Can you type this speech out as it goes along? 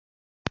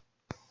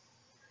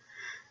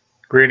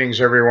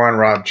Greetings everyone,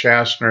 Rob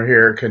Chassner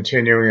here,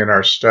 continuing in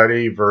our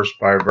study verse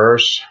by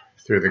verse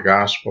through the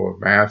Gospel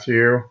of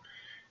Matthew.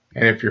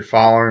 And if you're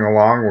following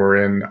along,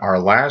 we're in our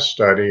last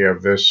study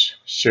of this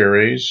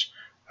series.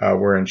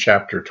 We're in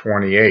chapter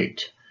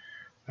 28.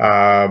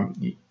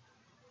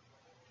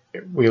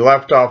 We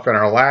left off in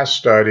our last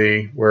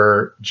study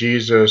where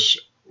Jesus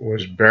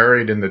was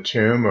buried in the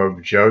tomb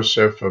of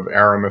Joseph of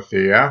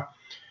Arimathea.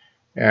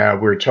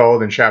 We're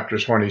told in chapter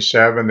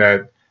 27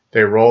 that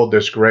they rolled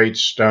this great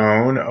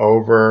stone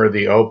over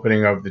the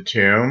opening of the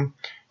tomb.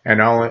 And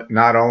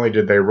not only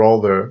did they roll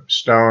the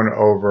stone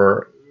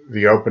over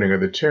the opening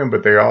of the tomb,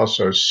 but they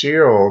also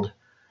sealed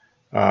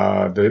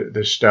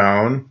the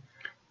stone.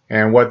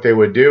 And what they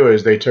would do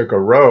is they took a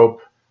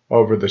rope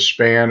over the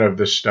span of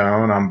the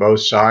stone on both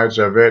sides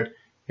of it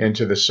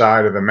into the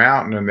side of the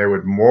mountain, and they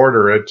would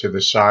mortar it to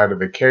the side of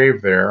the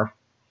cave there.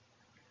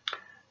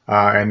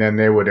 And then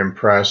they would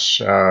impress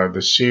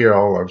the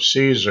seal of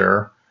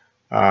Caesar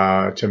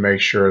to make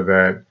sure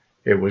that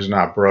it was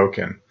not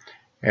broken.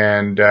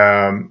 And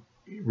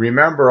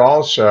remember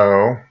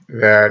also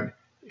that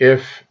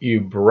if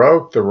you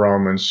broke the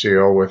Roman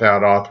seal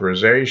without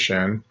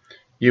authorization,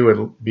 you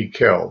would be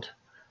killed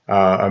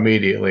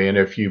immediately. And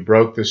if you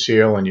broke the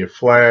seal and you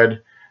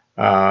fled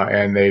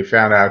and they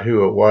found out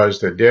who it was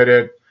that did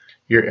it,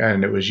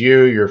 and it was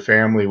you, your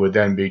family would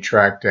then be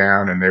tracked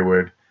down and they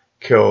would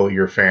kill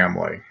your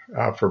family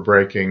for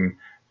breaking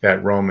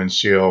that Roman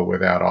seal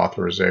without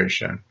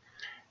authorization.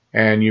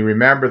 And you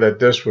remember that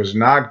this was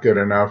not good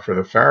enough for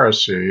the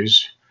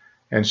Pharisees.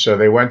 And so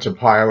they went to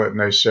Pilate and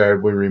they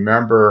said, "We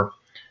remember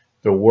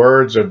the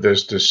words of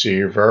this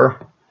deceiver,"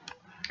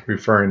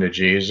 referring to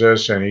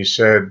Jesus. And he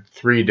said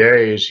 3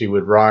 days he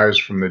would rise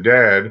from the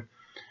dead.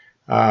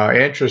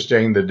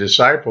 Interesting, the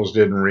disciples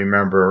didn't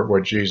remember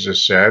what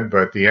Jesus said,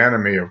 but the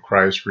enemy of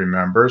Christ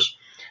remembers.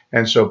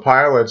 And so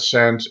Pilate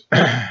sent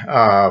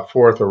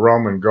forth a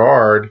Roman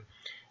guard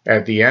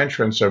at the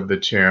entrance of the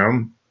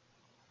tomb.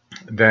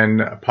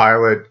 Then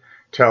Pilate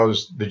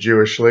tells the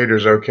Jewish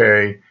leaders,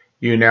 okay,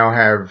 you now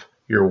have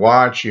your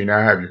watch, you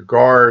now have your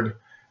guard,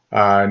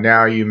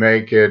 now you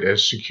make it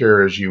as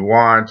secure as you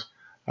want.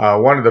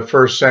 One of the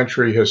first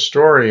century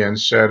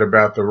historians said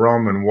about the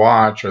Roman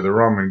watch or the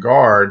Roman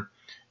guard,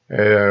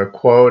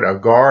 quote, a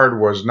guard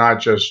was not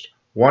just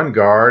one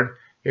guard,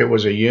 it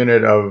was a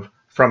unit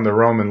from the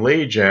Roman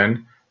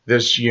legion.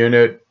 This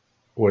unit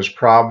was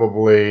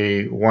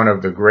probably one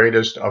of the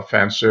greatest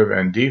offensive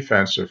and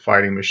defensive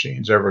fighting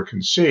machines ever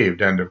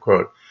conceived, end of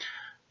quote.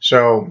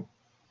 So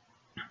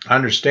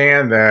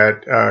understand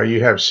that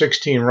you have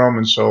 16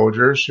 Roman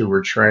soldiers who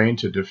were trained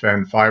to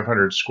defend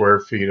 500 square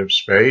feet of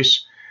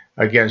space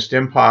against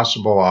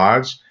impossible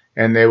odds,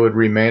 and they would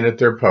remain at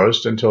their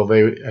post until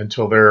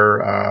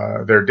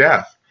their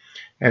death.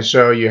 And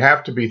so you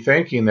have to be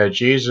thinking that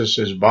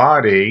Jesus's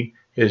body,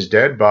 his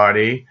dead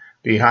body,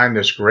 behind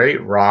this great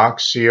rock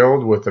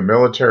sealed with a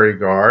military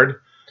guard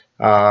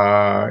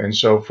and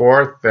so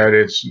forth, that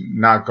it's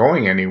not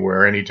going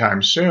anywhere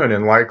anytime soon.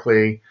 And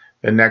likely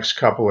the next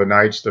couple of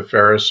nights the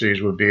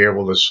Pharisees would be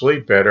able to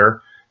sleep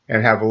better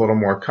and have a little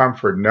more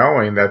comfort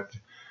knowing that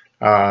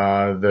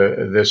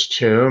this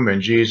tomb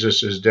and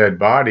Jesus's dead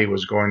body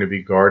was going to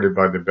be guarded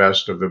by the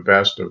best of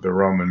the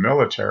Roman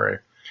military.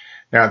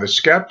 Now the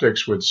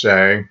skeptics would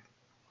say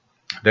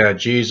that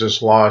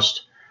Jesus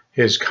lost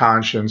his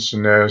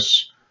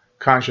consciousness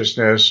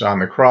on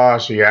the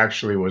cross. He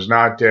actually was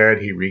not dead.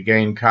 He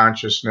regained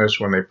consciousness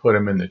when they put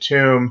him in the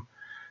tomb.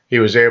 He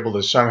was able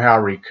to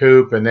somehow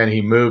recoup, and then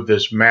he moved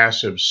this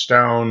massive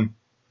stone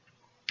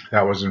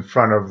that was in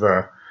front of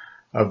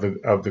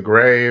the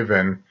grave,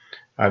 and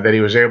that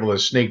he was able to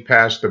sneak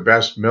past the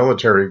best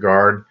military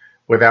guard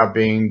without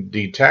being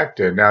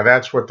detected. Now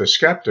that's what the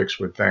skeptics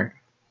would think.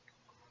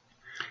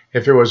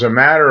 If it was a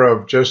matter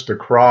of just the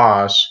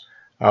cross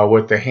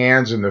with the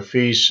hands and the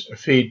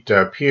feet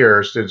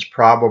pierced, it's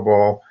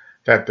probable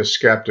that the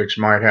skeptics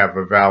might have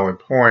a valid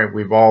point.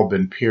 We've all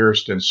been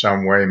pierced in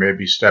some way,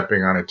 maybe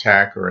stepping on a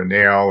tack or a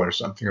nail or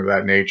something of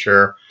that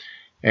nature.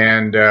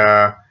 And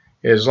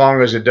as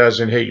long as it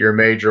doesn't hit your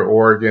major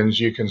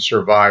organs, you can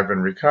survive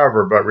and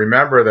recover. But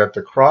remember that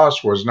the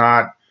cross was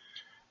not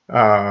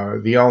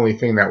the only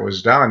thing that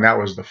was done. That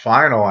was the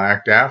final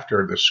act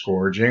after the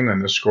scourging,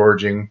 and the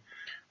scourging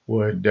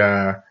would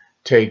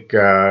take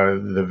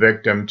the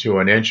victim to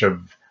an inch of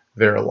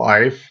their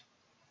life.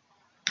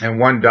 And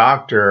one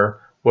doctor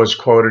was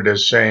quoted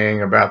as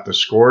saying about the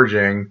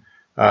scourging,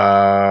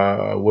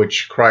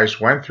 which Christ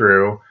went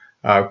through,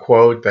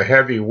 quote, the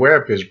heavy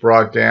whip is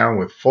brought down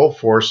with full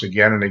force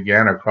again and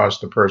again across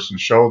the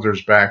person's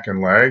shoulders, back,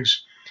 and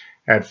legs.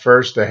 At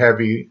first, the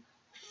heavy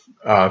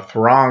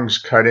thongs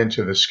cut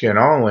into the skin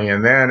only,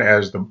 and then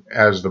as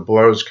the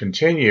blows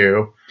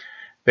continue,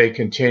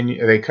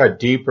 they cut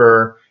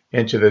deeper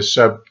into the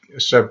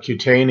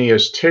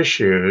subcutaneous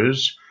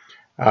tissues,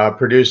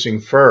 producing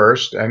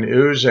first an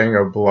oozing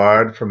of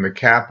blood from the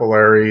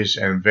capillaries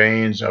and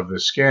veins of the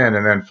skin,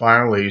 and then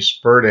finally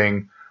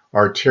spurting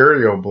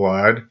arterial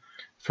blood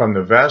from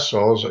the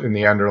vessels in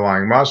the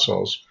underlying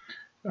muscles.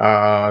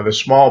 The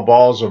small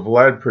balls of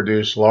lead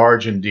produce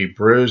large and deep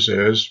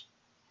bruises,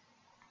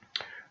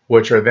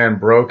 which are then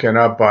broken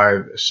up by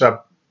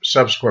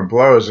subsequent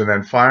blows. And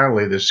then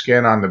finally, the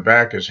skin on the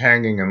back is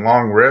hanging in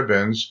long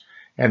ribbons,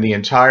 and the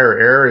entire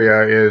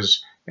area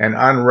is an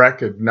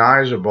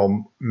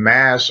unrecognizable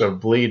mass of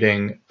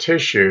bleeding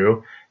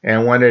tissue.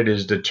 And when it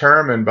is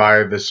determined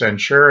by the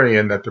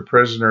centurion that the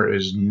prisoner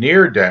is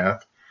near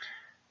death,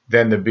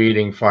 then the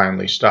beating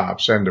finally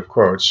stops. End of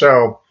quote.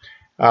 So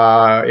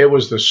it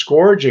was the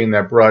scourging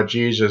that brought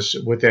Jesus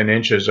within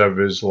inches of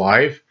his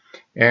life.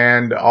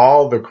 And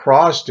all the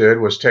cross did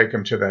was take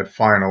him to that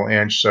final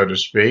inch, so to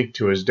speak,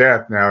 to his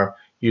death. Now,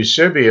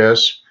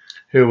 Eusebius,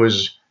 who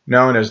was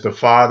known as the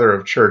father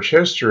of church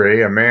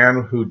history, a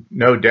man who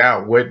no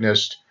doubt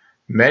witnessed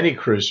many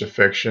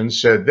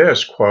crucifixions, said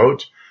this,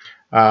 quote,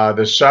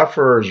 the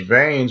sufferer's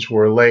veins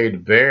were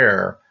laid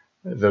bare.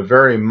 The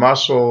very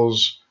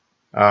muscles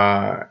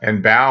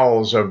and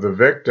bowels of the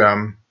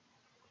victim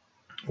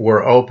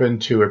were open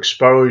to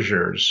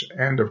exposures,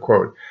 end of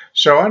quote.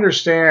 So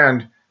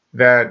understand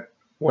that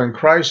when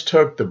Christ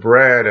took the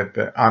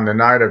bread on the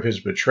night of his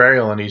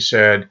betrayal and he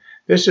said,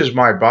 this is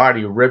my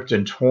body ripped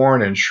and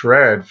torn and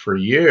shred for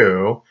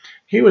you,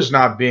 he was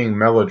not being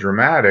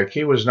melodramatic.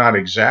 He was not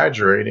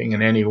exaggerating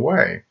in any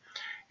way.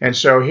 And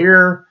so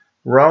here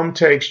Rome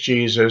takes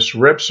Jesus,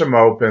 rips him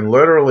open.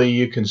 Literally,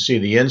 you can see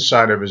the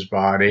inside of his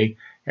body.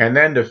 And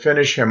then to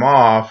finish him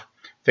off,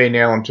 they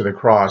nail him to the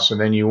cross.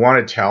 And then you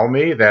want to tell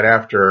me that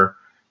after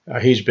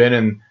he's been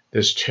in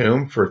this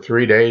tomb for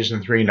 3 days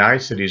and 3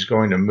 nights, that he's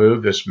going to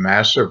move this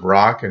massive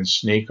rock and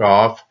sneak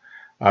off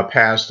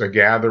past a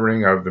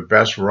gathering of the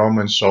best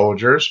Roman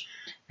soldiers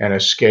and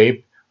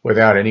escape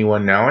without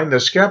anyone knowing? The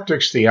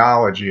skeptic's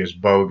theology is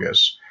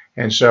bogus.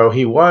 And so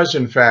he was,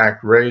 in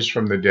fact, raised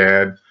from the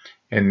dead.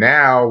 And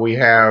now we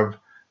have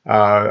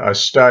a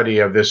study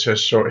of this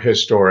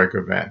historic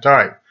event. All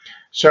right.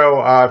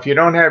 So if you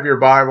don't have your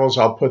Bibles,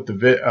 I'll put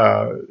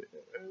the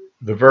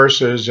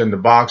verses in the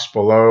box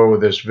below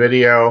this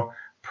video.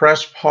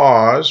 Press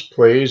pause,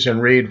 please,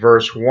 and read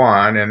verse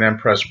 1, and then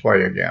press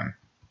play again.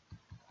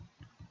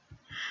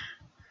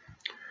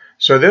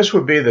 So this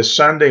would be the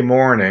Sunday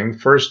morning,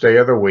 first day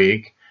of the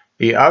week.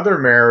 The other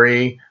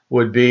Mary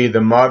would be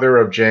the mother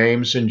of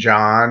James and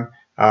John.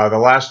 The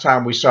last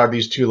time we saw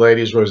these two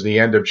ladies was the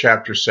end of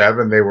chapter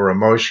 7. They were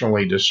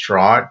emotionally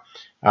distraught.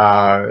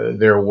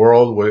 Their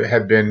world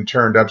had been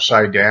turned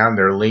upside down.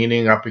 They're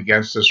leaning up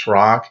against this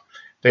rock.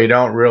 They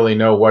don't really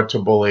know what to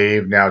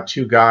believe. Now,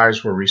 2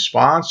 guys were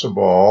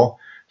responsible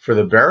for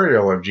the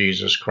burial of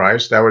Jesus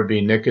Christ. That would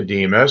be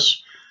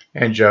Nicodemus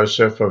and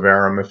Joseph of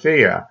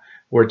Arimathea.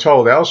 We're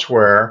told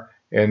elsewhere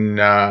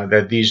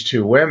that these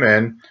 2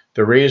 women,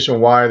 the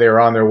reason why they're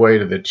on their way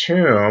to the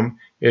tomb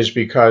is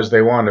because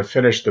they want to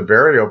finish the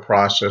burial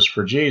process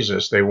for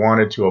Jesus. They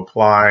wanted to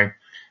apply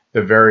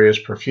the various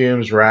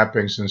perfumes,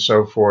 wrappings, and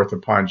so forth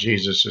upon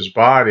Jesus's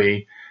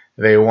body.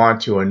 They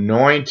want to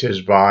anoint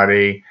his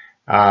body.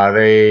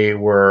 They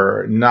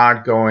were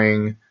not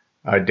going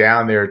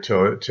down there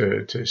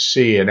to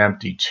see an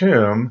empty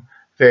tomb.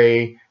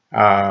 They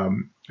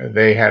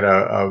had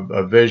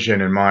a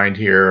vision in mind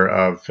here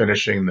of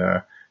finishing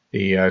the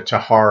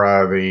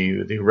tahara,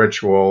 the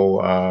ritual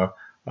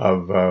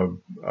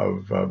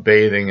of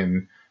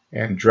bathing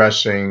and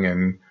dressing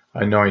and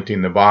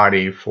anointing the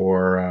body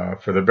for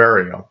the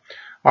burial.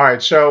 All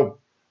right, so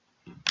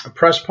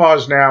press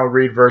pause now,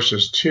 read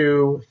verses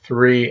 2,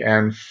 3,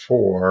 and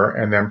 4,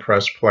 and then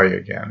press play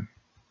again.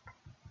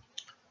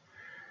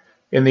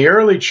 In the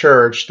early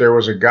church, there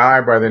was a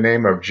guy by the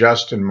name of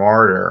Justin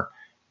Martyr.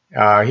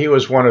 He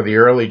was one of the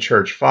early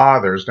church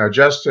fathers. Now,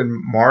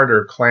 Justin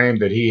Martyr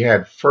claimed that he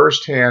had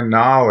firsthand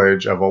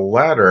knowledge of a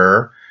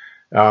letter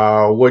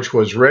which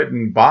was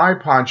written by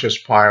Pontius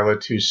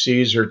Pilate to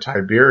Caesar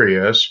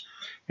Tiberius.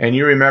 And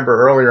you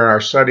remember earlier in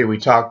our study, we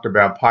talked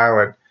about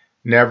Pilate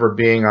never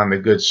being on the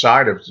good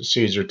side of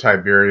Caesar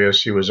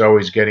Tiberius. He was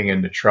always getting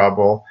into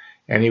trouble.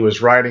 And he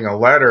was writing a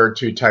letter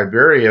to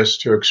Tiberius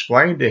to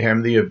explain to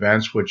him the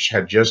events which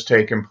had just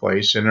taken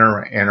place in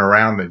and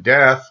around the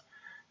death,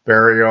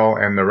 burial,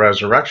 and the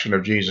resurrection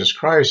of Jesus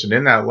Christ. And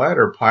in that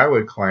letter,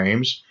 Pilate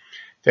claims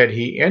that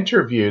he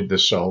interviewed the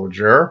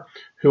soldier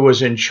who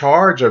was in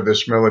charge of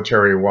this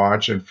military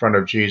watch in front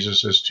of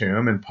Jesus'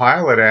 tomb. And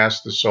Pilate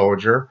asked the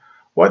soldier,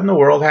 what in the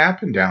world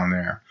happened down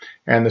there?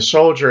 And the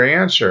soldier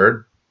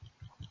answered,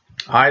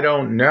 I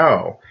don't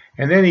know.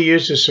 And then he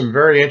uses some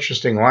very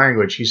interesting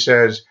language. He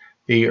says,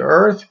 the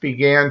earth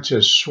began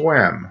to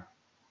swim.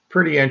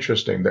 Pretty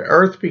interesting. The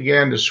earth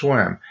began to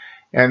swim.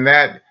 And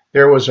that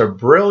there was a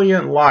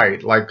brilliant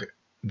light like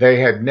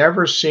they had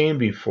never seen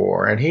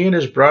before. And he and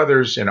his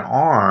brothers in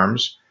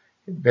arms,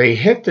 they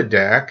hit the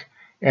deck,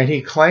 and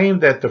he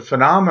claimed that the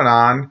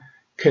phenomenon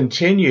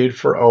continued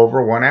for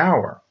over 1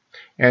 hour.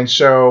 And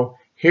so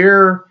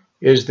here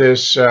is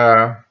this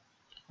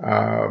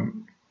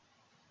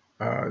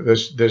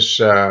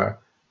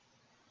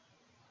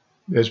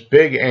this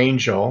big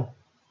angel.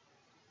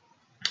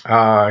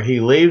 He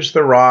leaves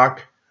the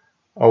rock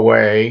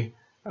away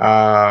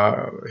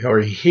or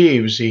he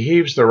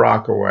heaves the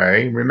rock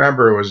away.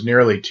 Remember, it was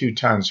nearly 2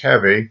 tons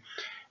heavy.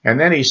 And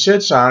then he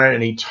sits on it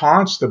and he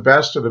taunts the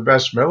best of the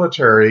best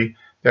military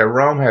that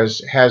Rome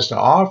has to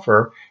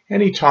offer,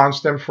 and he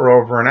taunts them for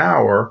over an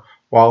hour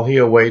while he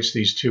awaits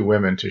these 2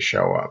 women to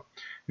show up.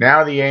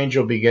 Now the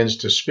angel begins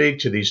to speak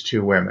to these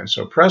 2 women.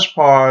 So press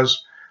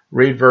pause,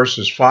 read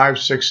verses 5,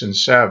 6, and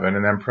 7,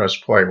 and then press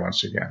play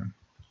once again.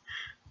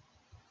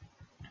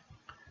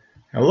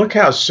 Now look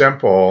how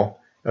simple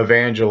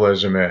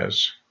evangelism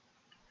is.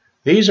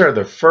 These are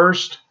the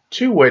first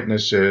 2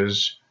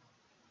 witnesses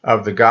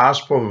of the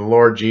gospel of the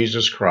Lord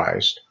Jesus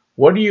Christ.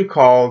 What are you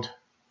called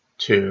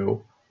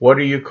to? What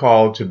are you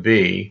called to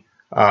be?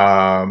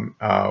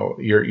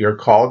 You're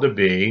called to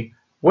be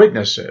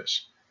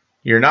witnesses.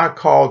 You're not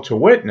called to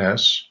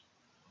witness.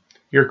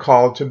 You're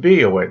called to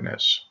be a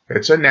witness.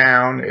 It's a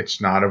noun.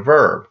 It's not a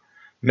verb.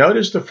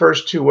 Notice the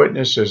first 2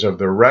 witnesses of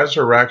the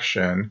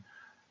resurrection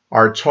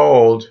are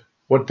told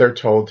what they're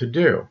told to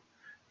do.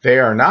 They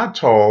are not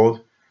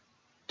told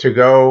to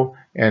go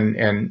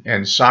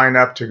and sign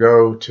up to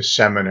go to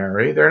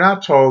seminary. They're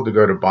not told to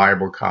go to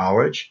Bible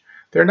college.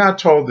 They're not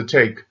told to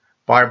take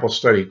Bible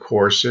study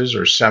courses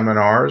or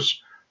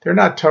seminars. They're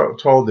not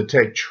told to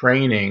take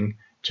training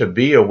to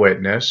be a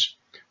witness,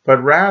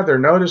 but rather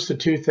notice the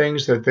 2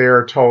 things that they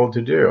are told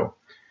to do.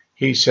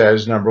 He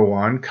says, number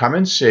 1, come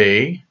and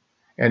see,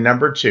 and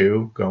number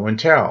 2, go and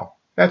tell.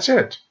 That's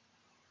it.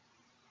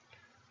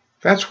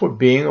 That's what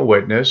being a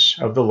witness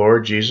of the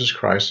Lord Jesus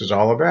Christ is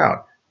all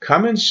about.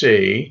 Come and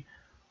see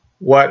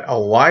what a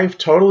life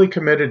totally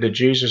committed to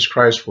Jesus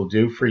Christ will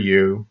do for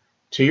you,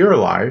 to your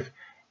life,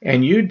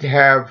 and you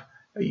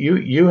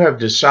have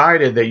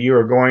decided that you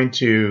are going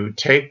to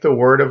take the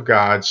Word of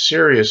God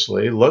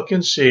seriously. Look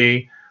and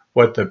see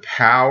what the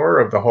power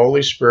of the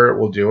Holy Spirit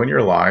will do in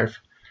your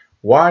life.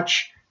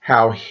 Watch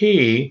how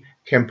He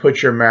can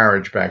put your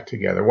marriage back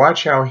together.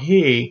 Watch how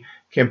He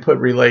can put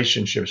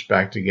relationships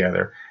back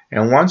together.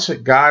 And once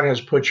God has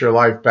put your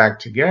life back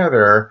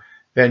together,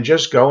 then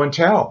just go and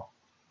tell.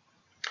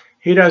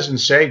 He doesn't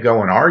say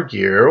go and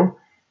argue.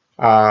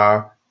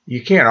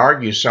 You can't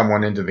argue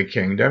someone into the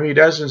kingdom. He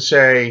doesn't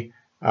say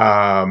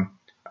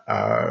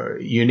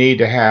you need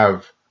to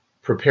have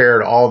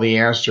prepared all the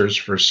answers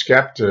for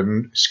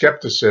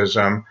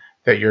skepticism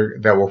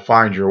that will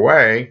find your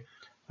way.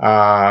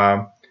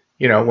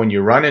 When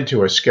you run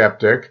into a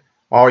skeptic,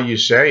 all you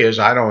say is,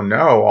 I don't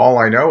know. All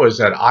I know is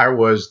that I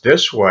was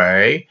this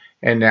way,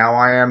 and now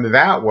I am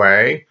that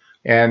way,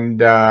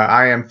 and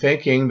I am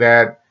thinking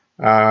that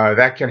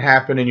that can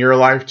happen in your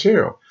life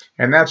too.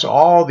 And that's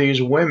all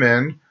these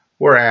women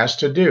were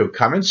asked to do.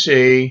 Come and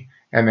see,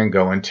 and then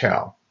go and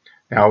tell.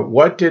 Now,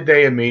 what did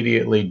they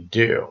immediately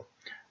do?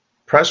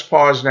 Press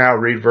pause now,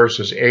 read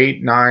verses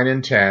 8, 9,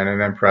 and 10,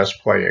 and then press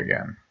play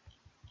again.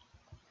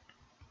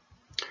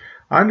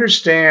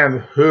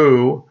 Understand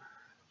who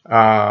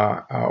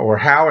or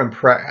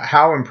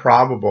how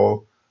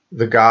improbable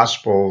the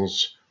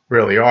Gospels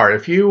really are.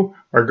 If you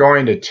are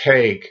going to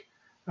take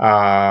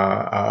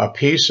a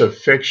piece of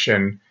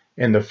fiction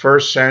in the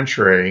first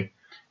century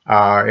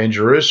in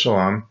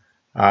Jerusalem,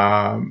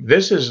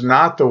 this is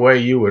not the way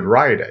you would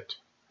write it.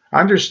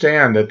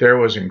 Understand that there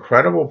was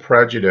incredible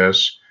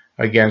prejudice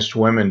against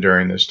women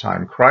during this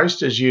time.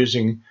 Christ is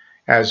using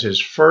as his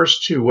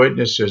first 2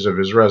 witnesses of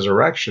his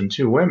resurrection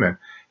 2 women.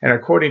 And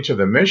according to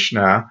the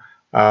Mishnah,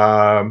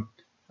 a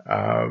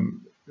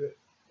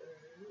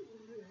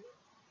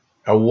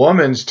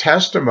woman's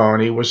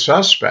testimony was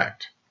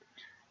suspect.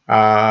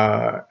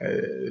 They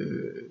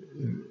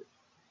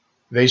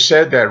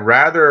said that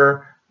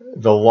rather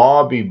the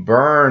law be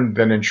burned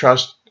than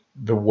entrust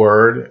the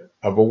word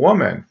of a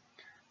woman.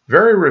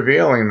 Very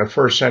revealing in the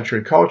first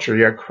century culture,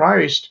 yet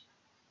Christ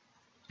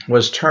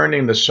was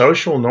turning the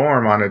social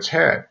norm on its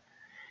head.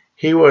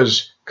 He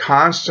was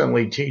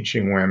constantly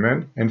teaching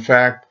women. In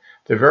fact,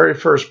 the very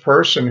first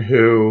person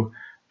who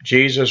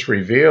Jesus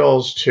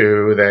reveals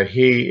to that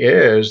he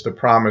is the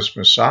promised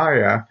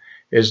Messiah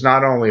is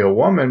not only a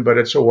woman, but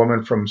it's a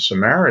woman from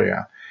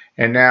Samaria.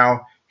 And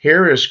now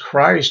here is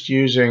Christ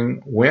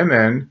using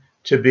women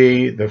to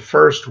be the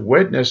first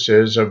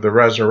witnesses of the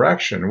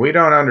resurrection. We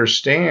don't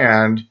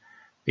understand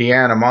the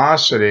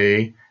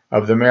animosity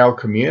of the male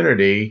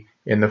community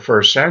in the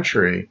first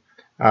century.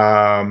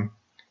 But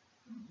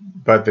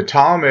the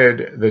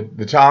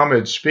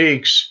Talmud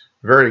speaks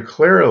very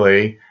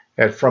clearly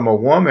that from a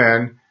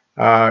woman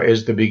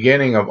is the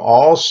beginning of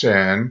all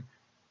sin,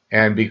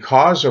 and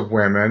because of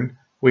women,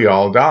 we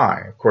all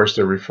die. Of course,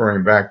 they're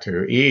referring back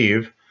to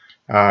Eve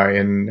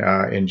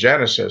in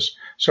Genesis.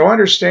 So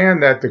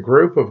understand that the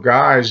group of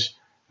guys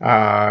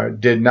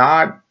did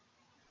not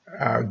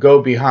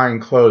go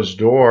behind closed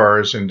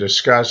doors and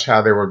discuss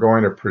how they were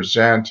going to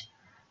present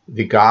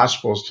the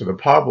Gospels to the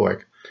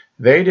public.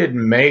 They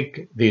didn't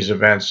make these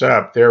events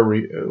up. They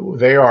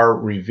are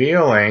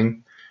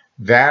revealing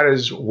that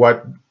is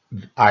what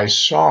I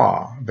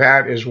saw.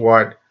 That is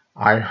what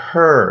I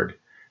heard.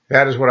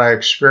 That is what I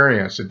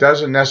experienced. It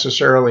doesn't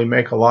necessarily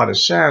make a lot of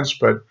sense,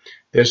 but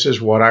this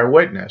is what I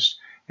witnessed.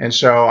 And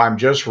so I'm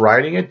just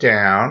writing it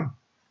down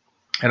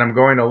and I'm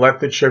going to let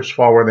the chips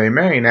fall where they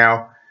may.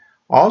 Now,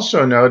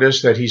 also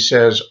notice that he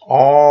says,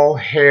 all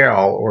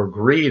hail, or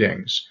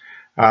greetings.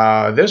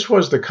 This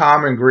was the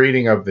common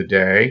greeting of the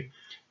day,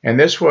 and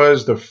this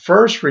was the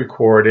first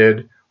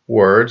recorded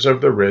words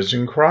of the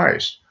risen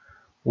Christ.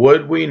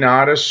 Would we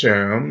not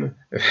assume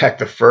that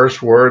the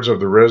first words of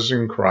the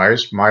risen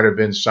Christ might have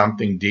been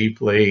something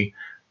deeply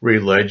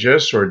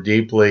religious or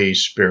deeply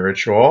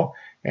spiritual?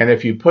 And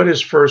if you put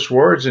his first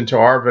words into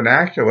our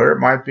vernacular, it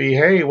might be,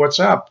 hey, what's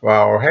up?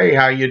 Or, hey,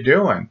 how you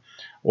doing?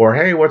 Or,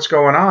 hey, what's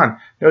going on?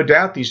 No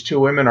doubt these two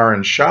women are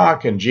in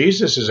shock, and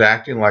Jesus is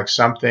acting like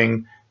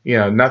something,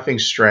 nothing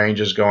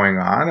strange is going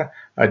on.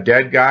 A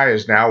dead guy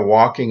is now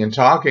walking and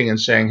talking and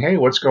saying, hey,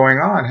 what's going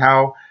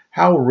on?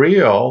 How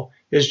real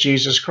is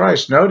Jesus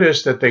Christ?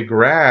 Notice that they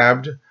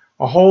grabbed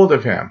a hold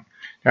of him.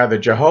 Now, the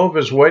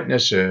Jehovah's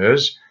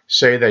Witnesses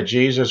say that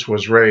Jesus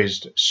was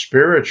raised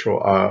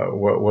spiritual,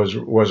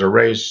 was a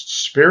raised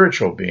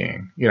spiritual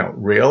being.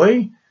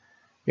 Really?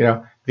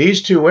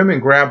 These two women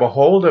grab a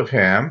hold of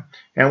him,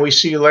 and we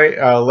see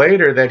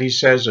later that he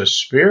says, a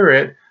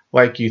spirit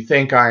like you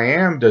think I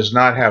am does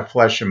not have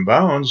flesh and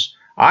bones.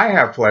 I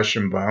have flesh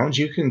and bones.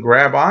 You can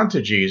grab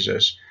onto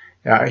Jesus.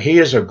 He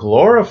is a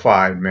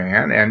glorified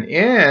man, and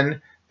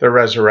in the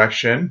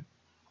resurrection,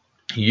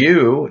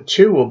 you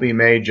too will be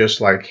made just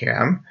like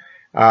him.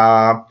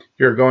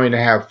 You're going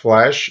to have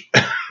flesh.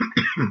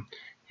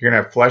 You're going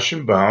to have flesh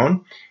and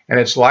bone, and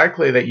it's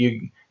likely that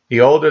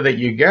the older that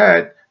you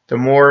get, the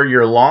more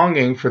you're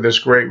longing for this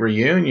great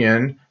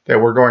reunion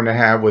that we're going to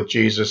have with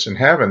Jesus in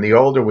heaven. The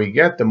older we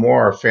get, the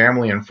more our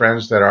family and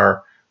friends that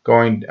are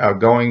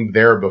going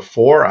there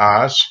before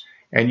us,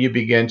 and you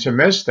begin to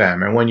miss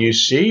them. And when you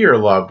see your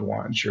loved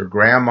ones, your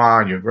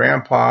grandma, your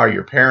grandpa,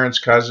 your parents,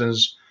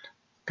 cousins,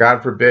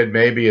 God forbid,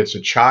 maybe it's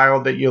a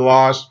child that you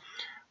lost,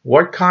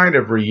 what kind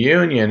of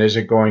reunion is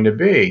it going to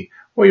be?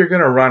 Well, you're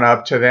going to run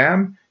up to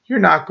them. You're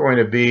not going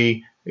to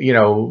be,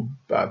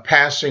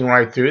 passing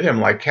right through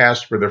them like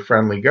Casper the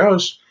Friendly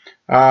Ghost,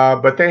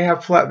 but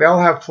they'll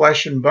have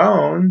flesh and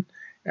bone,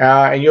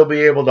 and you'll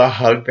be able to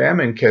hug them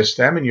and kiss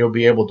them, and you'll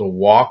be able to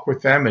walk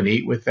with them and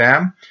eat with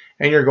them,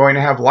 and you're going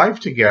to have life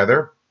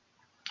together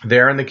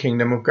there in the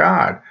kingdom of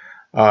God,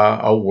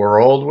 a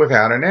world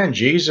without an end.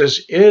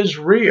 Jesus is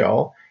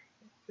real.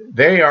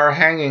 They are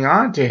hanging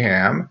on to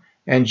him,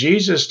 and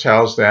Jesus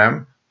tells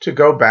them to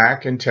go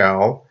back and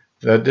tell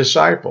the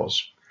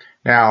disciples.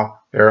 Now,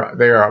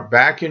 they are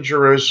back in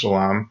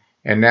Jerusalem,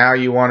 and now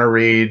you want to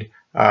read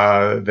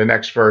the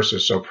next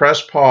verses. So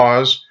press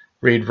pause,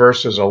 read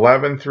verses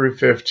 11 through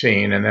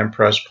 15, and then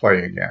press play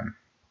again.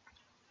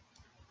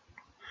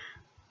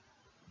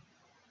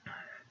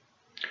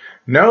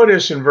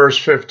 Notice in verse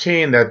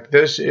 15 that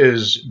this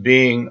is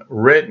being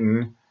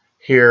written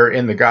here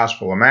in the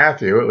Gospel of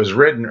Matthew. It was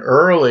written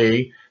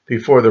early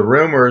before the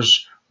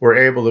rumors were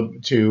able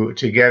to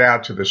get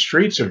out to the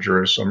streets of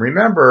Jerusalem.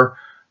 Remember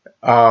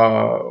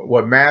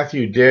what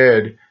Matthew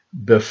did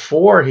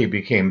before he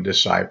became a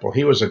disciple.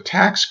 He was a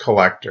tax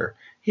collector.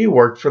 He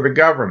worked for the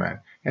government.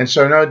 And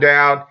so no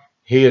doubt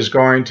he is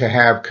going to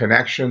have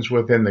connections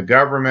within the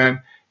government,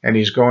 and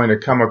he's going to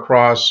come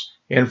across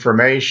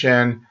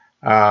information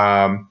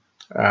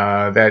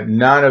that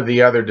none of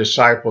the other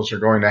disciples are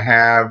going to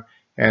have.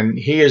 And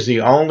he is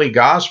the only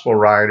gospel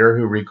writer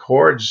who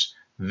records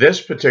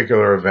this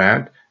particular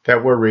event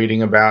that we're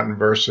reading about in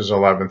verses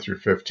 11 through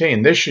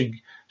 15. This should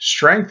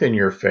strengthen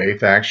your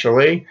faith,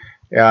 actually.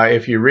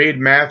 If you read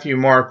Matthew,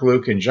 Mark,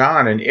 Luke, and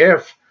John, and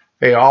if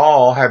they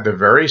all had the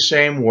very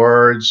same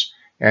words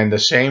and the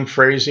same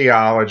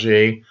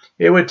phraseology,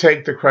 it would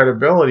take the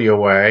credibility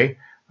away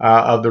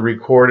of the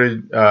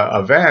recorded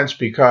events,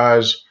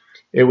 because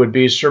it would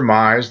be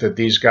surmised that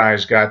these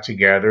guys got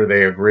together,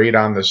 they agreed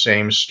on the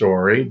same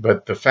story.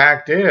 But the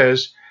fact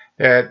is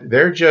that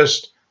they're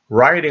just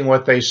writing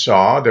what they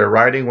saw, they're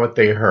writing what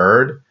they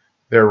heard,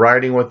 they're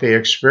writing what they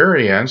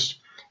experienced.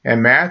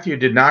 And Matthew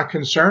did not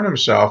concern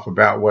himself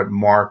about what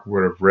Mark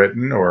would have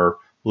written, or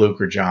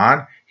Luke or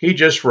John. He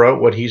just wrote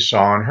what he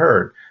saw and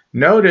heard.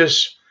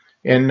 Notice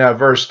in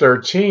verse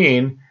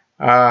 13,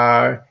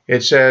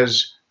 it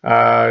says,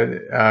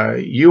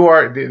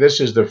 this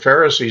is the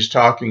Pharisees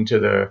talking to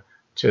the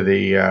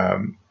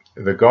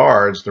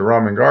guards, the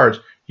Roman guards.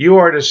 You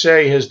are to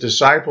say his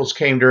disciples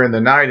came during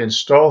the night and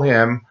stole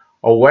him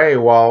away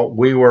while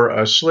we were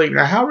asleep.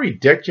 Now, how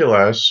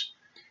ridiculous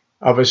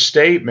of a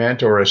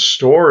statement or a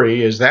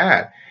story is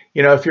that?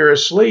 If you're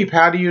asleep,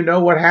 how do you know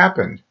what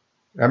happened?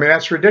 I mean,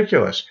 that's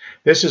ridiculous.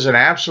 This is an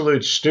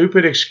absolute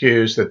stupid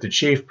excuse that the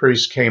chief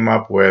priests came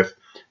up with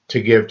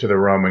to give to the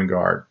Roman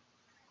guard.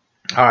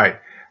 All right,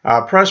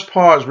 press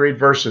pause, read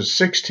verses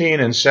 16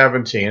 and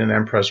 17, and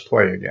then press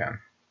play again.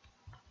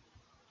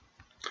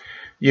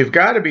 You've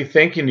got to be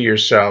thinking to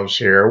yourselves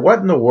here, what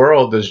in the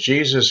world does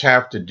Jesus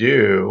have to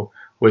do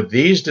with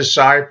these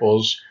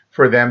disciples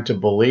for them to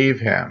believe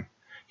him?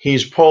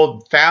 He's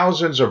pulled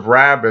thousands of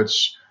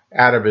rabbits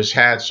out of his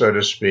hat, so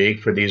to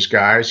speak, for these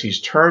guys.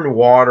 He's turned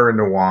water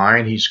into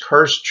wine. He's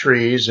cursed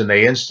trees and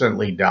they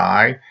instantly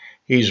die.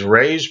 He's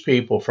raised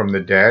people from the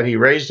dead. He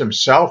raised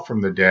himself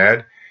from the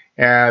dead.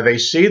 They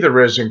see the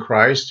risen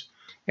Christ,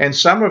 and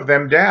some of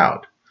them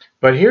doubt.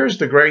 But here's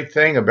the great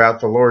thing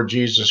about the Lord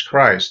Jesus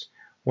Christ.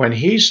 When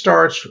he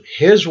starts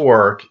his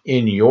work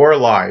in your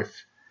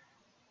life,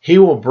 he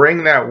will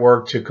bring that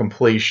work to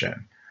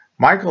completion.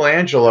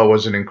 Michelangelo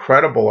was an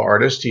incredible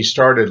artist. He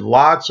started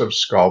lots of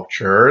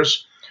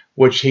sculptures,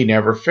 which he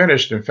never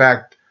finished. In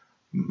fact,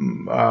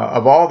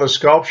 of all the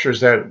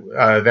sculptures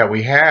that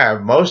we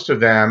have, most of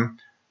them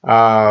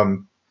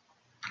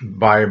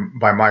by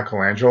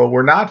Michelangelo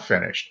were not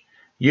finished.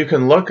 You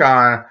can look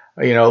up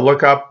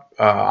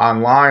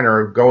online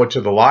or go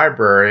to the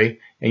library,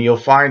 and you'll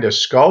find a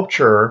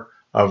sculpture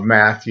of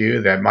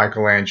Matthew that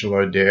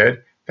Michelangelo did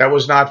that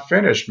was not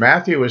finished.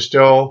 Matthew was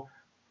still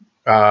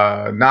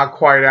not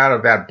quite out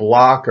of that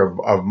block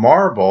of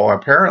marble.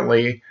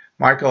 Apparently,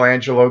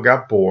 Michelangelo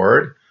got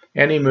bored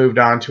and he moved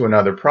on to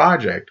another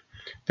project.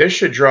 This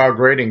should draw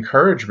great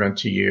encouragement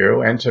to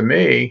you and to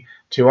me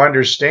to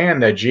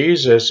understand that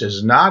Jesus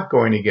is not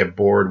going to get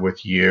bored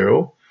with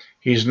you.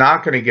 He's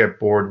not going to get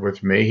bored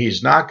with me.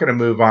 He's not going to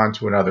move on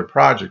to another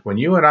project. When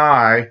you and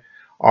I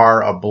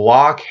are a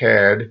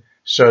blockhead,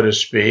 so to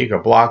speak, a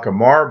block of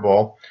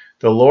marble,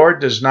 the Lord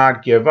does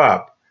not give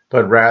up,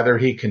 but rather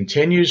he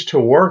continues to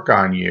work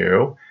on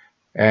you.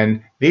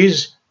 And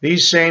these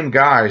same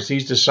guys,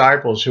 these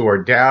disciples who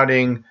are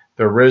doubting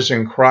the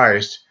risen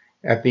Christ,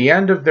 at the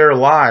end of their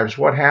lives,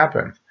 what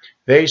happened?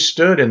 They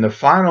stood in the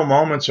final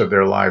moments of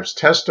their lives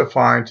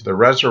testifying to the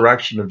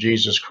resurrection of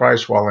Jesus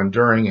Christ while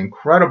enduring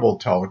incredible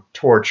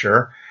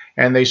torture,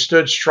 and they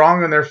stood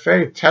strong in their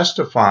faith,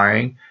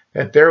 testifying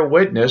that their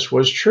witness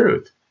was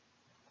truth.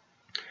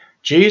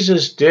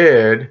 Jesus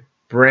did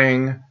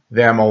bring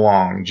them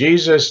along.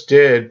 Jesus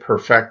did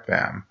perfect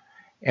them.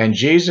 And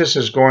Jesus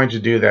is going to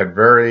do that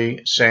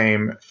very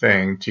same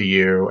thing to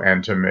you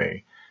and to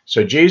me.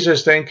 So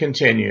Jesus then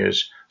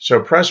continues. So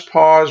press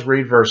pause,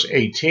 read verse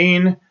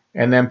 18,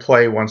 and then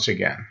play once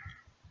again.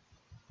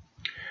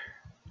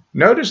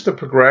 Notice the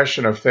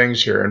progression of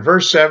things here. In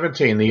verse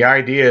 17, the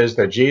idea is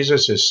that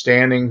Jesus is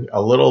standing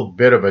a little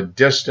bit of a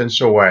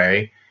distance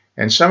away,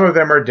 and some of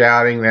them are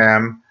doubting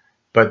them,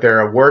 but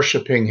they're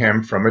worshiping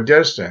him from a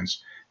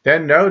distance.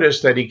 Then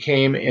notice that he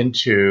came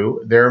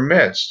into their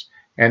midst,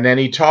 and then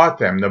he taught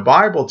them. The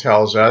Bible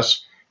tells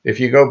us, if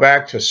you go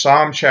back to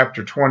Psalm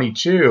chapter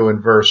 22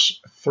 and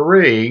verse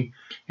 3,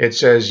 it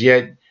says,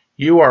 "Yet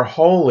you are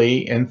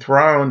holy,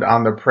 enthroned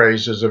on the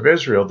praises of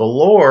Israel." The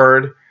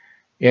Lord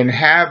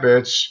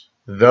inhabits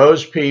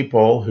those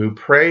people who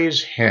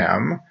praise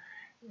him,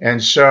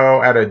 and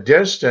so at a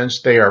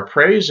distance they are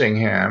praising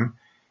him.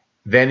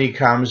 Then he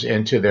comes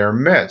into their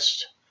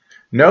midst.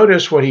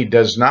 Notice what he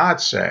does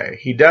not say.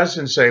 He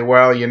doesn't say,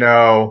 well, you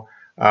know,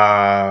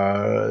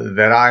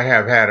 that I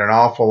have had an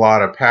awful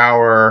lot of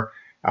power,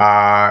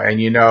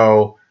 and you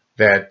know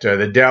that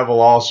the devil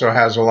also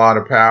has a lot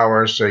of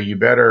power, so you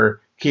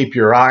better keep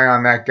your eye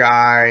on that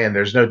guy, and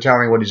there's no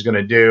telling what he's going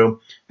to do.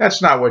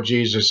 That's not what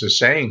Jesus is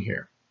saying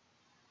here.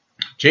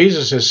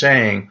 Jesus is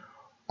saying,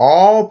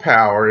 all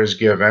power is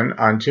given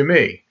unto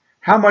me.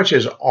 How much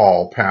is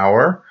all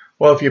power?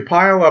 Well, if you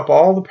pile up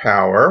all the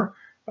power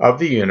of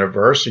the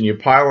universe and you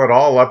pile it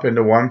all up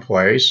into one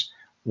place,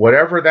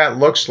 whatever that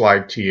looks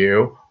like to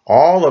you,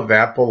 all of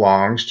that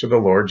belongs to the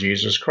Lord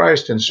Jesus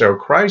Christ. And so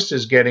Christ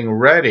is getting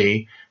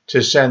ready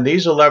to send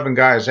these 11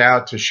 guys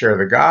out to share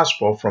the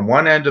gospel from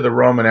one end of the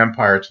Roman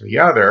Empire to the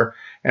other.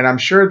 And I'm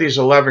sure these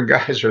 11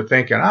 guys are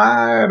thinking,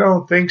 I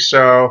don't think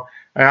so.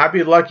 I'd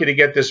be lucky to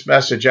get this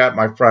message out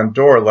my front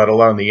door, let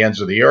alone the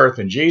ends of the earth.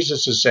 And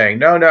Jesus is saying,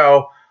 no,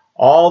 no,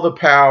 all the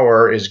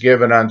power is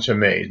given unto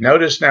me.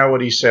 Notice now what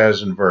he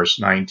says in verse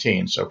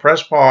 19. So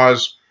press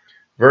pause,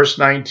 verse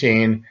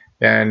 19,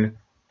 then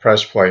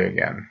press play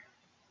again.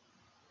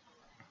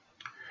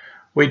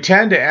 We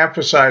tend to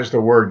emphasize the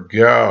word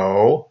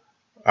go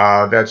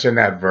that's in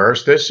that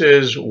verse. This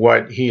is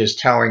what he is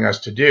telling us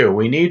to do.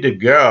 We need to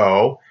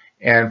go,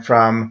 and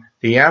from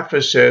the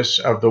emphasis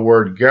of the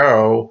word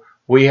go,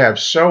 we have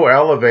so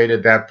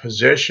elevated that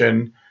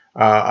position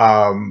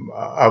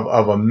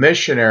of a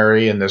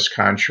missionary in this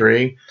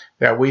country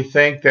that we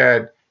think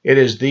that it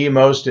is the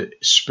most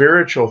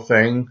spiritual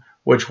thing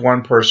which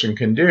one person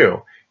can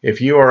do. If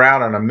you are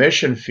out on a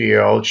mission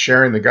field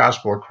sharing the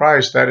gospel of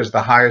Christ, that is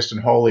the highest and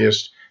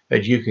holiest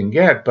that you can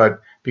get. But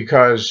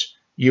because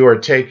you are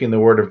taking the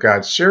word of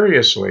God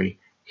seriously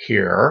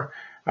here,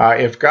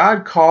 if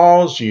God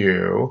calls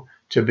you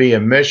to be a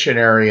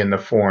missionary in the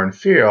foreign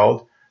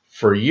field,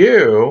 for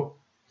you,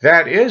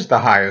 that is the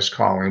highest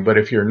calling. But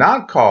if you're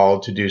not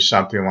called to do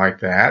something like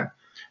that,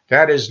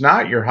 that is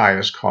not your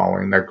highest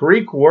calling. The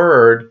Greek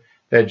word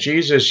that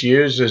Jesus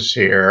uses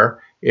here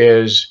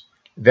is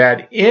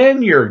that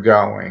in your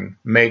going,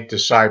 make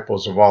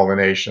disciples of all the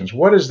nations.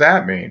 What does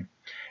that mean?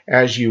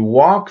 As you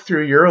walk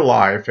through your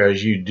life,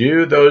 as you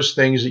do those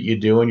things that you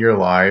do in your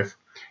life,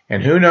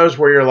 and who knows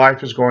where your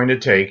life is going to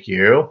take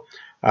you,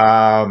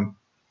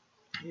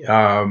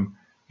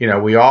 you know,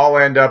 we all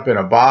end up in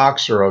a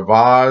box or a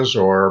vase,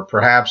 or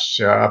perhaps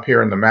up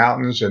here in the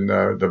mountains in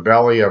the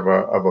belly of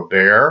a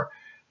bear.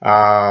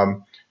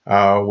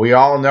 We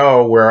all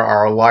know where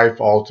our life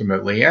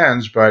ultimately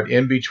ends, but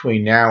in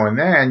between now and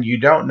then, you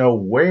don't know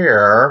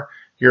where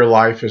your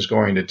life is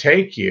going to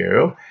take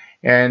you.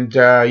 And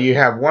you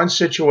have one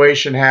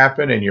situation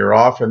happen and you're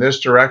off in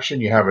this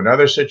direction. You have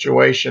another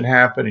situation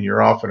happen and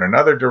you're off in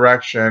another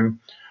direction.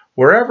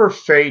 Wherever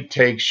fate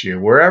takes you,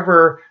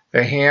 wherever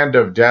the hand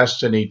of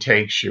destiny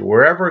takes you,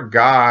 wherever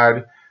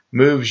God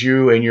moves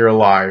you in your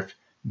life,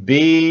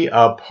 be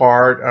a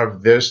part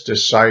of this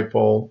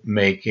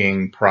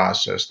disciple-making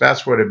process.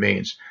 That's what it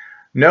means.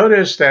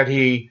 Notice that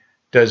he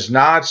does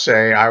not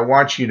say, I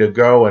want you to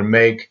go and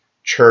make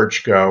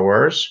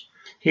churchgoers.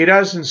 He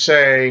doesn't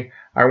say,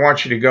 I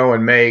want you to go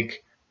and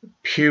make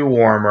pew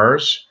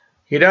warmers.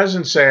 He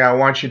doesn't say, I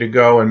want you to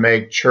go and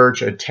make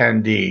church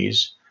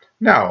attendees.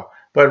 No,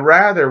 but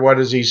rather, what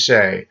does he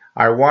say?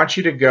 I want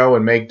you to go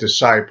and make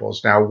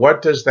disciples. Now,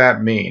 what does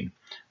that mean?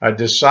 A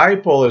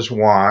disciple is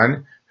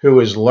one who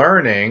is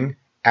learning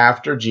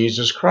after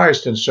Jesus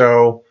Christ. And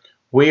so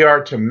we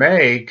are to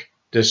make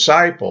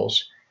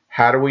disciples.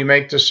 How do we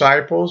make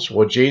disciples?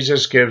 Well,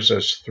 Jesus gives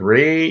us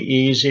 3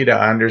 easy to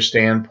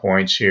understand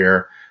points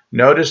here.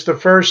 Notice the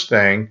first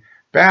thing,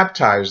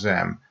 baptize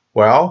them.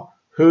 Well,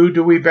 who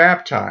do we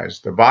baptize?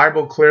 The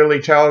Bible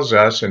clearly tells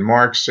us in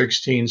Mark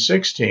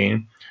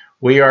 16:16,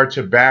 we are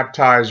to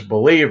baptize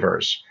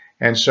believers.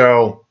 And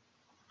so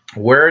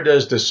where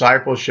does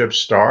discipleship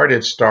start?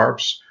 It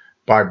starts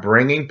by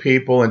bringing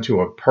people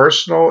into a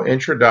personal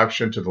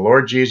introduction to the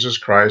Lord Jesus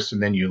Christ,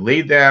 and then you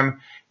lead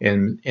them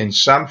in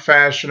some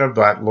fashion of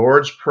that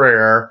Lord's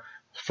Prayer.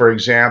 For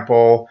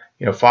example,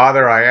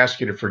 Father, I ask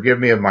you to forgive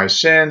me of my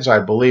sins. I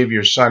believe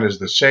your Son is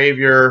the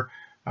Savior.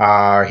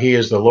 He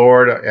is the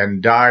Lord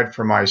and died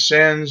for my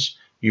sins.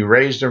 You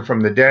raised him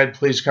from the dead.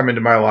 Please come into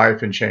my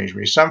life and change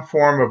me. Some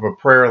form of a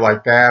prayer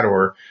like that,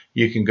 or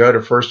you can go to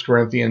 1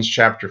 Corinthians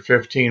chapter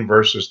 15,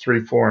 verses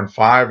 3, 4, and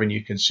 5, and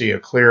you can see a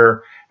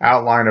clear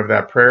outline of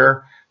that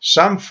prayer.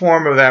 Some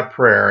form of that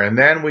prayer, and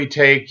then we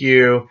take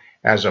you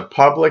as a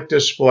public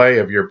display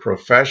of your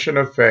profession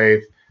of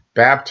faith,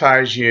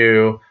 baptize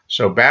you.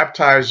 So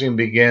baptizing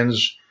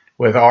begins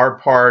with our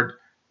part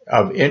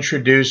of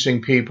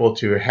introducing people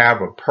to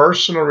have a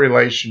personal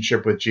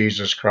relationship with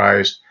Jesus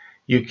Christ.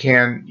 You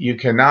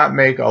cannot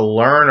make a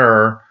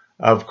learner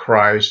of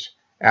Christ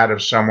out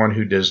of someone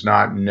who does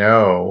not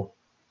know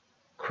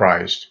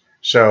Christ.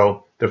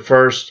 So the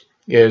first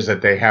is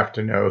that they have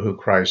to know who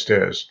Christ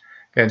is.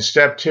 Then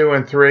step 2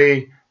 and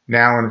 3,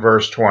 now in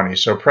verse 20.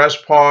 So press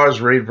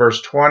pause, read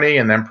verse 20,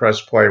 and then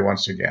press play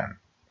once again.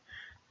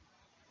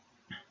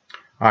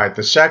 All right,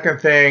 the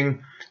second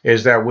thing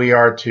is that we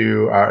are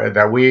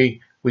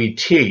to, we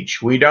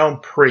teach. We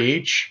don't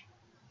preach,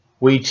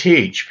 we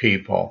teach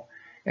people.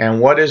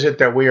 And what is it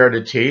that we are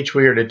to teach?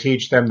 We are to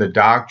teach them the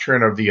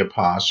doctrine of the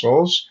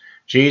apostles.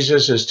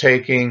 Jesus is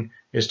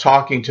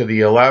talking to the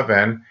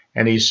 11,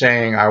 and he's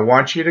saying, I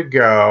want you to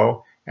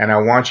go, and I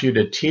want you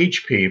to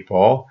teach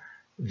people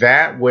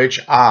that which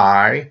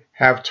I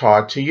have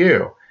taught to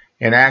you.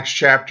 In Acts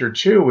chapter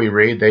 2, we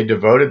read, they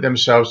devoted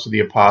themselves to the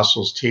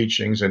apostles'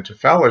 teachings and to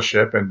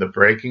fellowship and the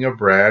breaking of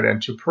bread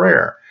and to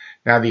prayer.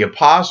 Now, the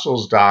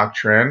apostles'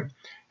 doctrine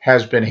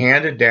has been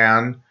handed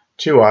down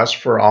to us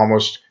for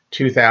almost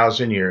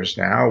 2,000 years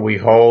now. We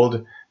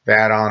hold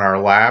that on our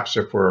laps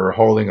if we're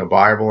holding a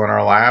Bible in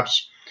our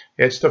laps.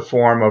 It's the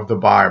form of the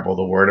Bible,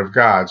 the Word of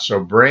God. So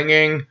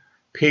bringing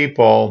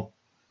people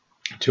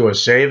to a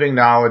saving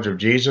knowledge of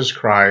Jesus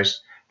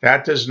Christ,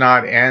 that does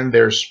not end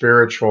their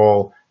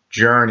spiritual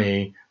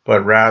journey,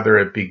 but rather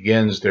it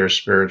begins their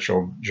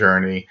spiritual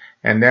journey.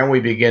 And then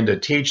we begin to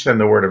teach them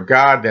the Word of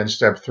God. Then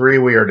step 3,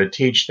 we are to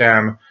teach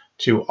them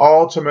to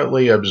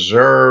ultimately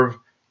observe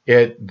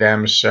it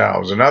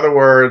themselves. In other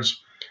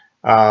words,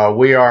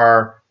 we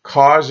are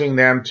causing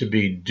them to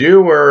be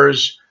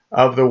doers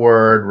of the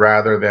Word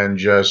rather than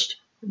just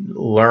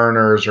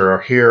learners or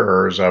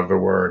hearers of the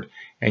Word.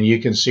 And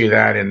you can see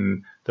that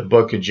in the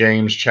book of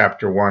James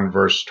chapter 1,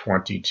 verse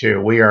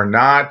 22. We are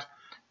not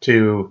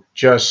to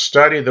just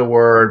study the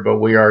Word, but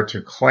we are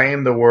to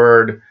claim the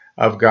Word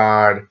of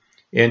God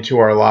into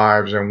our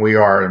lives, and we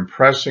are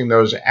impressing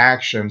those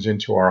actions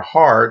into our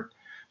heart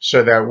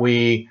so that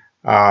we,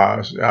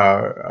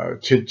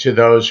 to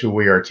those who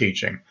we are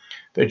teaching.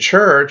 The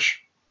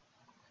church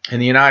in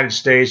the United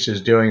States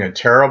is doing a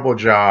terrible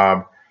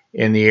job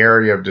in the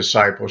area of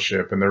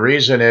discipleship. And the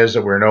reason is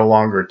that we're no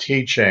longer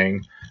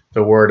teaching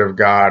the Word of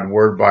God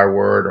word by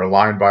word or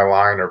line by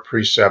line or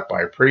precept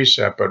by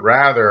precept, but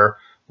rather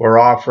we're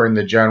offering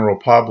the general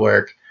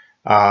public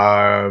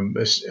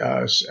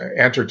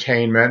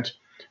entertainment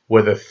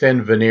with a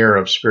thin veneer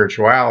of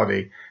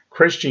spirituality.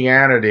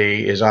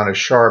 Christianity is on a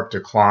sharp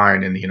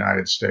decline in the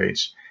United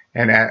States.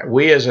 And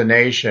we as a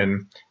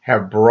nation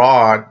have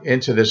brought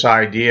into this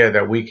idea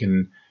that we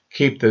can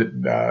keep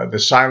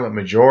the silent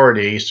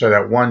majority so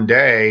that one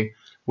day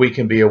we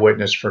can be a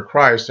witness for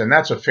Christ. And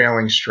that's a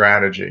failing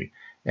strategy.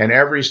 And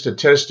every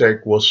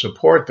statistic will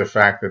support the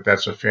fact that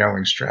that's a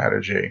failing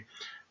strategy.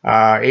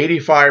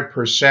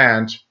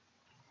 85%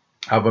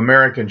 of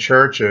American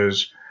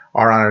churches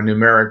are on a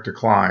numeric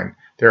decline.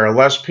 There are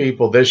less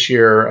people this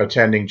year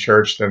attending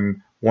church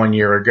than 1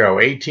 year ago.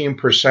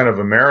 18% of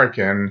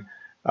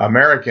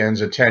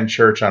Americans attend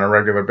church on a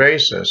regular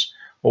basis.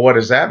 Well, what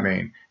does that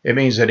mean? It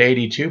means that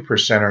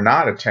 82% are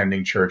not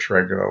attending church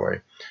regularly.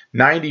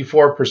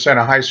 94%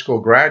 of high school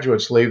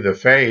graduates leave the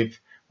faith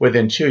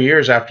within 2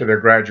 years after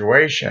their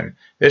graduation.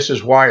 This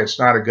is why it's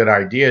not a good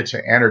idea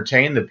to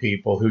entertain the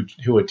people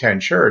who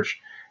attend church.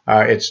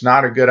 It's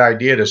not a good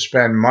idea to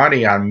spend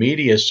money on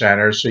media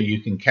centers so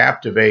you can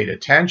captivate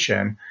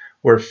attention.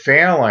 We're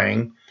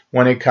failing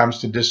when it comes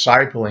to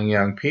discipling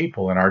young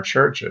people in our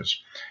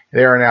churches.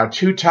 There are now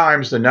 2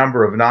 times the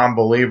number of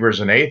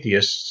non-believers and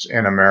atheists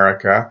in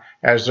America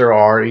as there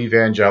are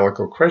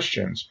evangelical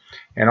Christians.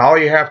 And all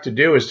you have to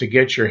do is to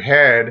get your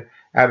head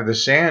out of the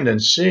sand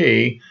and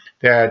see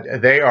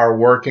that they are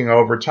working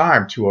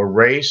overtime to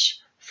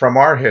erase from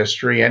our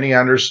history any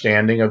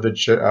understanding of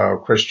the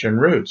Christian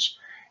roots.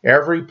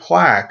 Every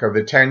plaque of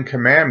the 10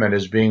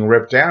 Commandments is being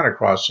ripped down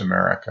across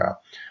America.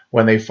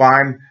 When they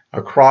find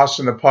a cross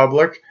in the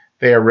public,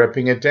 they are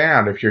ripping it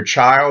down. If your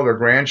child or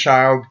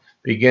grandchild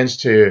begins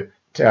to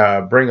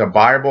bring a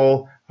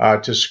Bible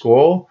to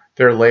school,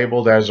 they're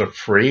labeled as a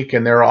freak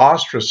and they're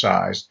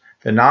ostracized.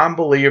 The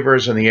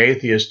non-believers and the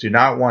atheists do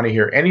not want to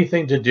hear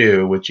anything to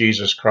do with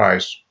Jesus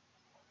Christ.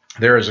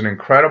 There is an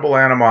incredible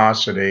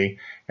animosity,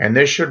 and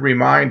this should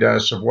remind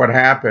us of what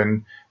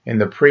happened in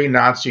the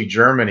pre-Nazi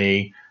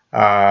Germany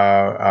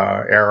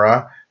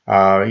era.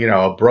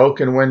 A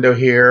broken window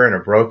here and a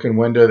broken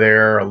window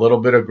there, a little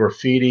bit of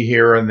graffiti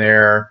here and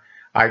there.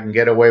 I can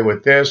get away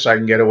with this, I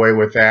can get away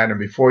with that, and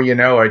before you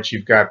know it,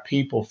 you've got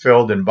people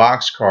filled in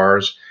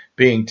boxcars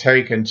being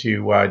taken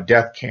to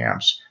death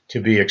camps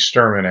to be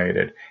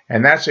exterminated.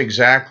 And that's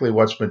exactly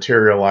what's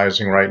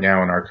materializing right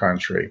now in our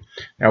country.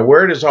 Now,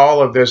 where does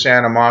all of this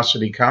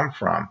animosity come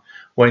from?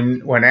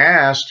 When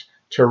asked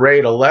to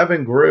rate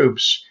 11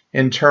 groups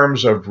in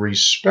terms of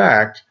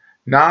respect,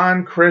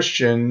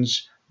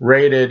 non-Christians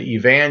rated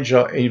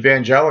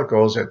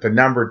evangelicals at the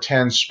number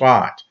 10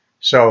 spot.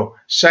 So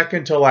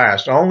second to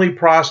last, only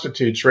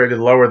prostitutes rated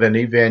lower than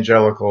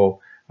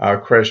evangelical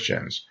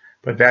Christians.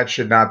 But that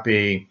should not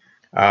be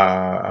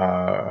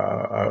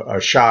a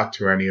shock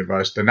to any of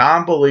us. The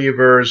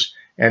non-believers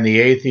and the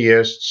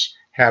atheists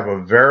have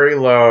a very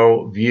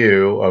low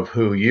view of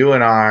who you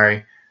and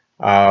I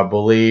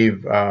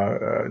believe,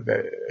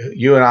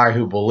 you and I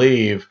who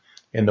believe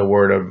in the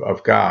Word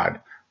of God.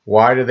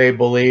 Why do they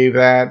believe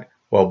that?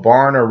 Well,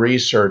 Barna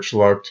Research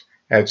looked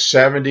at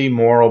 70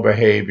 moral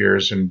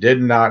behaviors and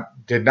did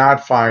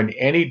not find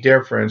any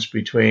difference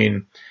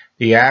between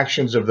the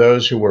actions of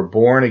those who were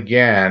born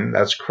again,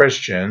 that's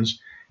Christians,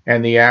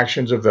 and the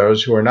actions of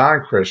those who are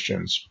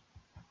non-Christians.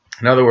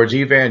 In other words,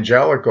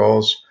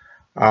 evangelicals,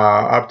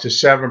 up to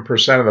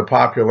 7% of the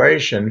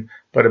population,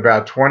 but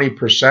about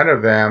 20%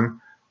 of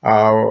them,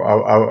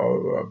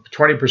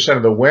 20%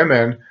 of the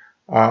women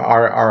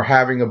are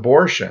having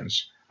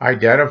abortions,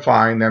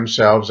 identifying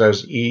themselves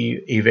as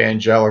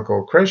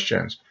evangelical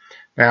Christians.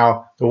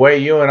 Now, the way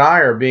you and I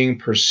are being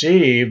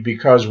perceived,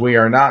 because we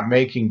are not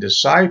making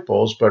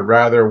disciples, but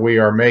rather we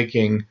are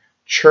making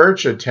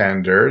church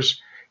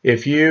attenders.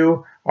 If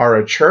you are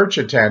a church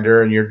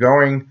attender and you're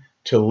going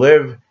to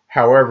live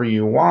however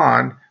you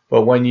want,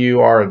 but when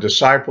you are a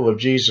disciple of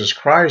Jesus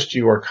Christ,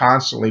 you are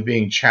constantly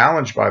being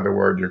challenged by the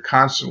Word. You're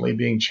constantly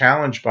being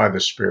challenged by the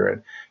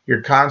Spirit.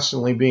 You're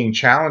constantly being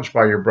challenged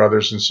by your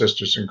brothers and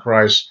sisters in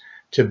Christ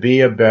to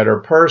be a better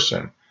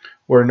person.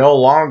 We're no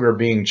longer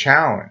being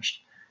challenged.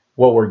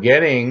 What we're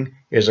getting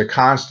is a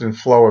constant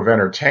flow of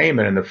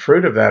entertainment, and the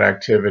fruit of that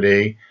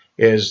activity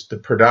is the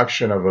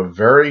production of a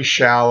very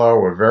shallow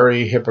or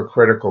very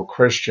hypocritical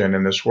Christian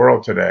in this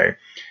world today.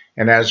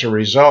 And as a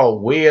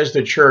result, we as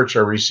the church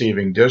are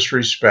receiving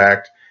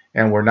disrespect,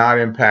 and we're not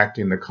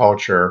impacting the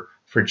culture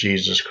for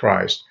Jesus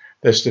Christ.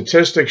 The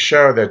statistics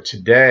show that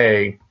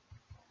today,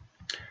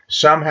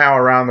 somehow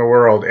around the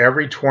world,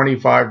 every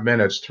 25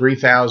 minutes,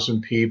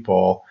 3,000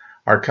 people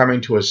are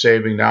coming to a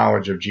saving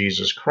knowledge of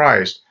Jesus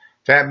Christ.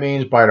 That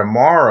means by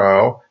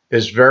tomorrow,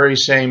 this very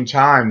same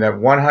time, that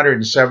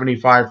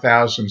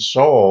 175,000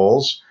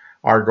 souls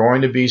are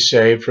going to be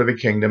saved for the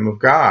kingdom of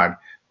God.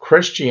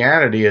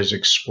 Christianity is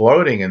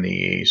exploding in the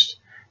East.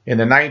 In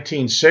the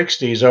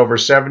 1960s, over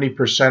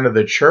 70% of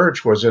the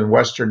church was in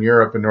Western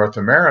Europe and North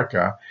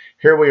America.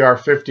 Here we are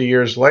 50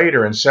 years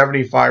later, and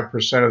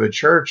 75% of the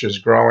church is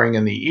growing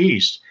in the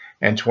East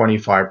and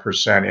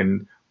 25%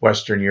 in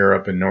Western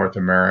Europe and North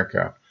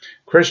America.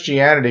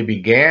 Christianity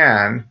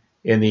began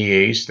in the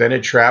East, then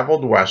it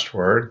traveled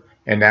westward,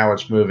 and now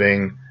it's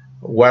moving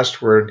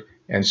westward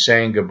and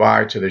saying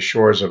goodbye to the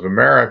shores of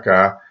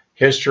America.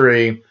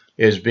 History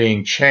is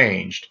being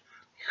changed.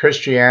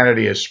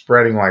 Christianity is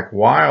spreading like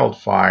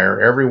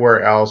wildfire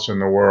everywhere else in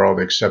the world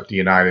except the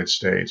United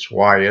States.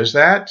 Why is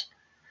that?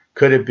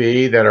 Could it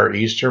be that our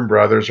Eastern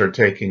brothers are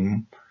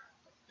taking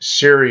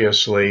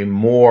seriously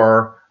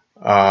more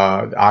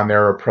on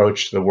their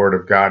approach to the Word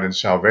of God and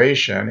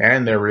salvation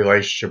and their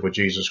relationship with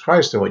Jesus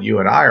Christ than what you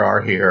and I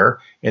are here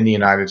in the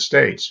United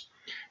States?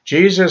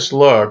 Jesus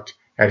looked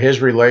at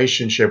his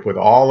relationship with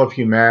all of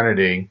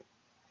humanity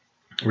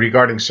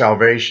regarding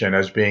salvation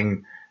as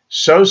being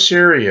so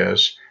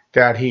serious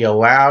that he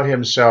allowed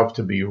himself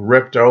to be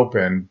ripped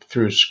open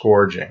through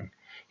scourging.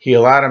 He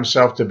allowed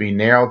himself to be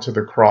nailed to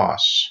the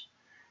cross.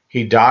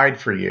 He died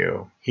for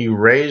you. He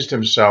raised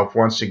himself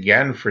once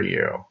again for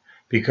you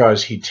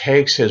because he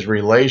takes his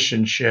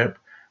relationship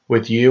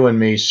with you and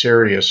me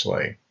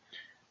seriously.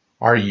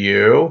 Are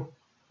you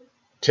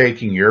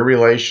taking your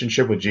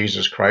relationship with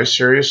Jesus Christ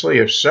seriously?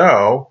 If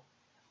so,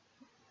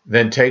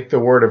 then take the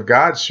Word of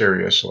God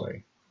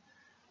seriously.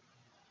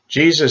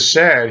 Jesus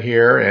said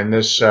here in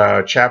this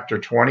chapter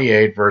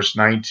 28, verse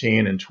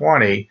 19 and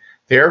 20,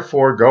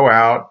 therefore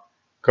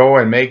go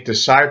and make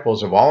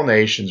disciples of all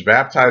nations,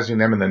 baptizing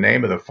them in the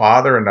name of the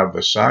Father and of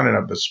the Son and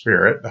of the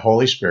Spirit, the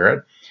Holy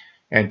Spirit,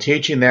 and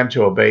teaching them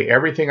to obey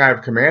everything I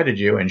have commanded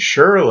you. And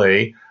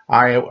surely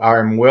I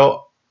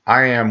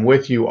am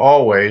with you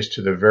always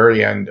to the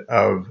very end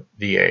of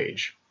the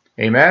age.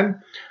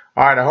 Amen.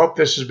 All right, I hope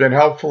this has been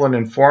helpful and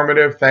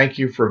informative. Thank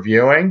you for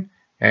viewing,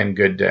 and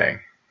good day.